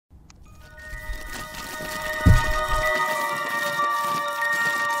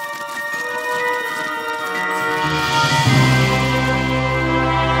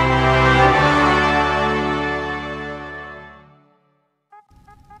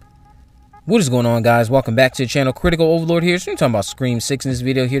What is going on, guys? Welcome back to the channel. Critical Overlord here. So we're talking about Scream 6 in this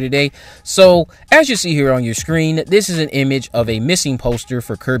video here today. So as you see here on your screen, this is an image of a missing poster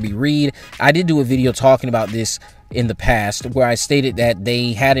for Kirby Reed. I did do a video talking about this in the past where I stated that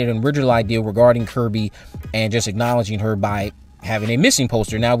they had an original idea regarding Kirby and just acknowledging her by having a missing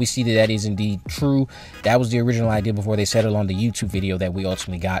poster. Now we see that that is indeed true. That was the original idea before they settled on the YouTube video that we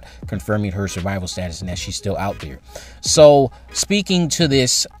ultimately got, confirming her survival status and that she's still out there. So speaking to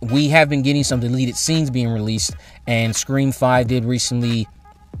this, we have been getting some deleted scenes being released, and Scream 5 did recently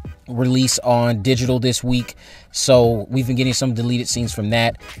release on digital this week. So we've been getting some deleted scenes from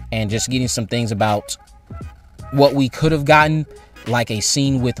that and just getting some things about what we could have gotten, like a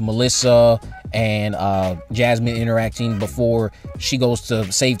scene with Melissa and Jasmine interacting before she goes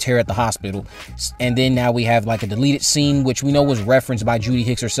to save Tara at the hospital. And then now we have like a deleted scene, which we know was referenced by Judy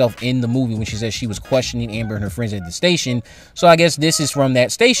Hicks herself in the movie when she says she was questioning Amber and her friends at the station. So I guess this is from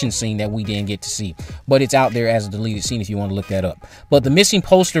that station scene that we didn't get to see, but it's out there as a deleted scene if you want to look that up. But the missing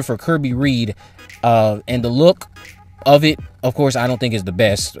poster for Kirby Reed, and the look of it, of course, I don't think is the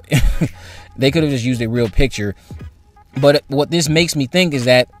best. They could have just used a real picture. But what this makes me think is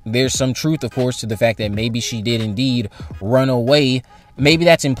that there's some truth, of course, to the fact that maybe she did indeed run away. Maybe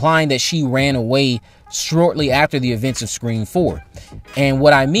that's implying that she ran away shortly after the events of Scream 4. And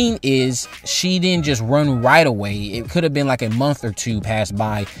what I mean is she didn't just run right away. It could have been like a month or two passed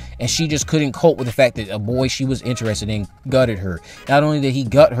by, and she just couldn't cope with the fact that a boy she was interested in gutted her. Not only did he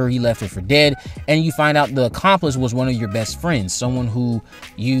gut her, he left her for dead. And you find out the accomplice was one of your best friends, someone who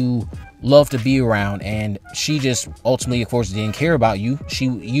you love to be around, and she just ultimately, of course, didn't care about you.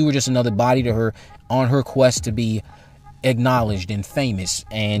 You were just another body to her on her quest to be acknowledged and famous,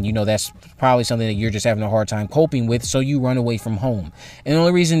 and you know that's probably something that you're just having a hard time coping with, so you run away from home. And the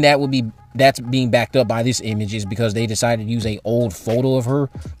only reason that's being backed up by this image is because they decided to use a old photo of her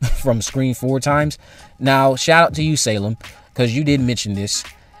from Scream 4 times. Now shout out to you, Salem, because you did mention this.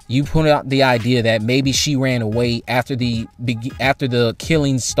 You put out the idea that maybe she ran away after the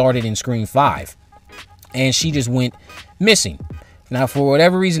killings started in Scream 5, and she just went missing. Now, for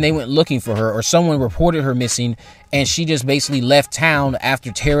whatever reason, they went looking for her, or someone reported her missing, and she just basically left town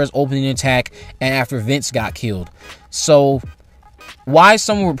after Tara's opening attack and after Vince got killed. So why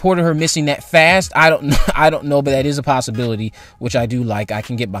someone reported her missing that fast, I don't know, but that is a possibility, which I do like. I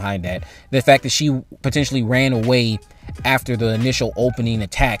can get behind that. The fact that she potentially ran away after the initial opening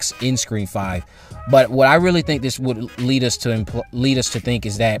attacks in Scream 5. But what I really think this would lead us to think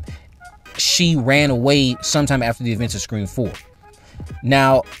is that she ran away sometime after the events of Scream 4.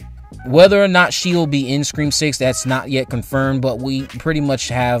 Now, whether or not she'll be in Scream 6, that's not yet confirmed, but we pretty much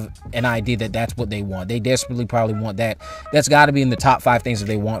have an idea that that's what they want. They desperately probably want that. That's got to be in the top 5 things that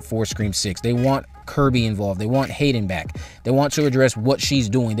they want for Scream 6. They want Kirby involved. They want Hayden back. They want to address what she's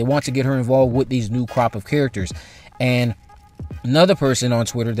doing. They want to get her involved with these new crop of characters. And another person on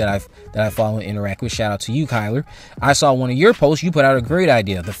Twitter that I follow and interact with, shout out to you, Kyler. I saw one of your posts. You put out a great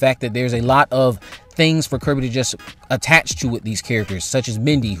idea. The fact that there's a lot of things for Kirby to just attach to with these characters, such as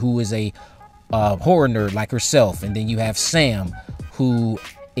Mindy, who is a horror nerd like herself, and then you have Sam, who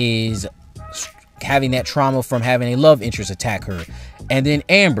is having that trauma from having a love interest attack her, and then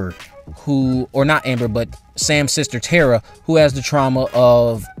Amber, or not Amber, but Sam's sister Tara, who has the trauma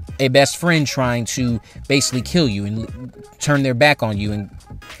of a best friend trying to basically kill you and turn their back on you and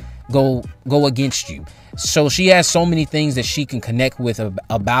go against you. So she has so many things that she can connect with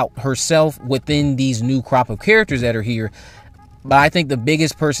about herself within these new crop of characters that are here. But I think the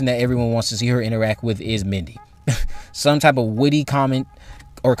biggest person that everyone wants to see her interact with is Mindy. Some type of witty comment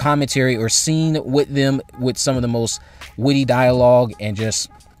or commentary or scene with them, with some of the most witty dialogue and just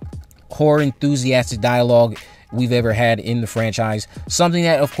horror enthusiastic dialogue we've ever had in the franchise. Something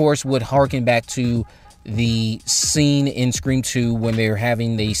that, of course, would harken back to the scene in Scream 2 when they're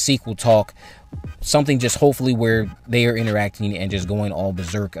having the sequel talk. Something just hopefully where they are interacting and just going all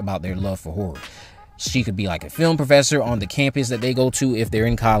berserk about their love for horror. She could be like a film professor on the campus that they go to if they're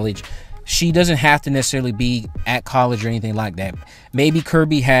in college. She doesn't have to necessarily be at college or anything like that. Maybe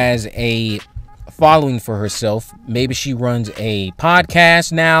Kirby has a following for herself. Maybe she runs a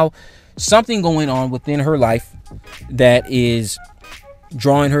podcast now. Something going on within her life that is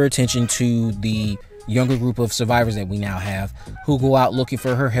drawing her attention to the younger group of survivors that we now have, who go out looking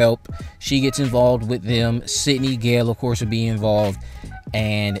for her help. She gets involved with them. Sidney, Gail, of course, will be involved,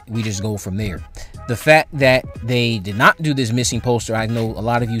 and we just go from there. The fact that they did not do this missing poster, I know a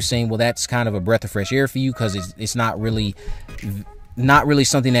lot of you saying, well, that's kind of a breath of fresh air for you because it's not really not really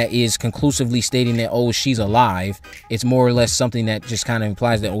something that is conclusively stating that, oh, she's alive. It's more or less something that just kind of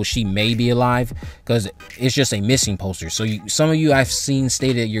implies that, oh, she may be alive, because it's just a missing poster. So some of you I've seen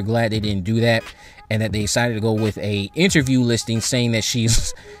stated that you're glad they didn't do that, and that they decided to go with a interview listing saying that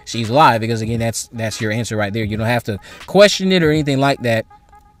she's alive, because again, that's your answer right there. You don't have to question it or anything like that.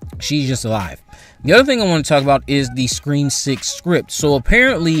 She's just alive. The other thing I want to talk about is the Scream 6 script. So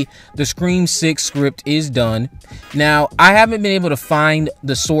apparently the Scream 6 script is done. Now, I haven't been able to find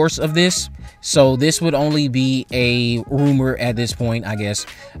the source of this, so this would only be a rumor at this point, I guess.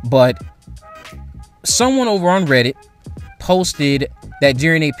 But someone over on Reddit posted that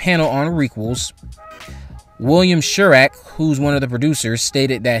during a panel on requels, William Shurak, who's one of the producers,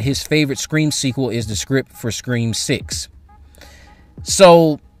 stated that his favorite Scream sequel is the script for Scream 6.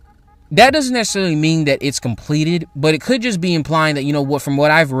 So that doesn't necessarily mean that it's completed, but it could just be implying that, you know what, from what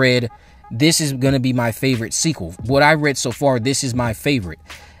I've read, this is going to be my favorite sequel. What I've read so far, this is my favorite.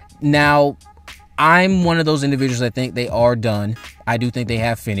 Now, I'm one of those individuals that think they are done. I do think they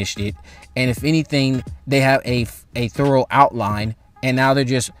have finished it. And if anything, they have a thorough outline, and now they're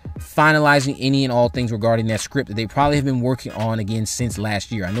just finalizing any and all things regarding that script that they probably have been working on again since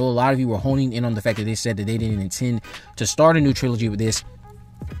last year. I know a lot of you were honing in on the fact that they said that they didn't intend to start a new trilogy with this.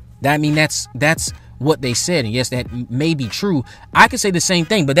 I mean, that's what they said, and yes, that may be true. I could say the same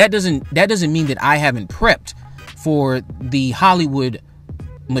thing, but that doesn't mean that I haven't prepped for the Hollywood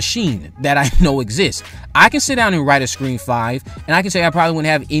machine that I know exists. I can sit down and write a Scream 5, and I can say I probably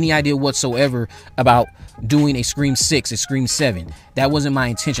wouldn't have any idea whatsoever about doing a Scream 6, a Scream 7. That wasn't my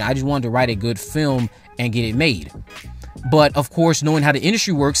intention. I just wanted to write a good film and get it made. But of course, knowing how the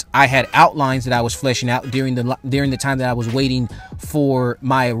industry works, I had outlines that I was fleshing out during the time that I was waiting for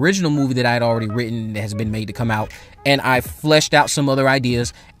my original movie that I had already written, that has been made, to come out. And I fleshed out some other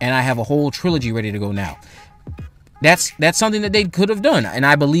ideas, and I have a whole trilogy ready to go now. That's something that they could have done, and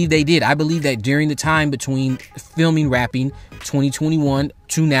I believe they did. I believe that during the time between filming, wrapping 2021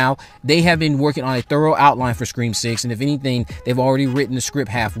 to now, they have been working on a thorough outline for Scream 6, and if anything, they've already written the script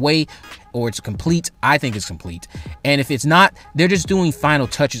halfway, or it's complete. I think it's complete. And if it's not, they're just doing final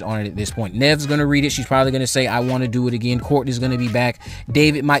touches on it at this point. Nev's going to read it. She's probably going to say, I want to do it again. Courtney's going to be back.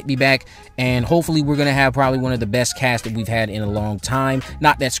 David might be back. And hopefully we're going to have probably one of the best casts that we've had in a long time.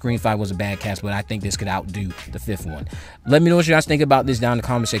 Not that Scream 5 was a bad cast, but I think this could outdo the 5th one. Let me know what you guys think about this down in the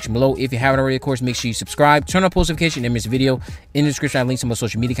comment section below. If you haven't already, of course, make sure you subscribe. Turn on post notification and miss a video. In the description, I have links to my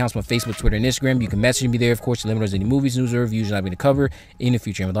social media accounts, my Facebook, Twitter, and Instagram. You can message me there, of course, to let me know if there's any movies, news, or reviews I'll be to cover in the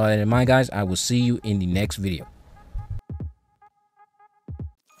future. And with all that in mind, guys, I will see you in the next video.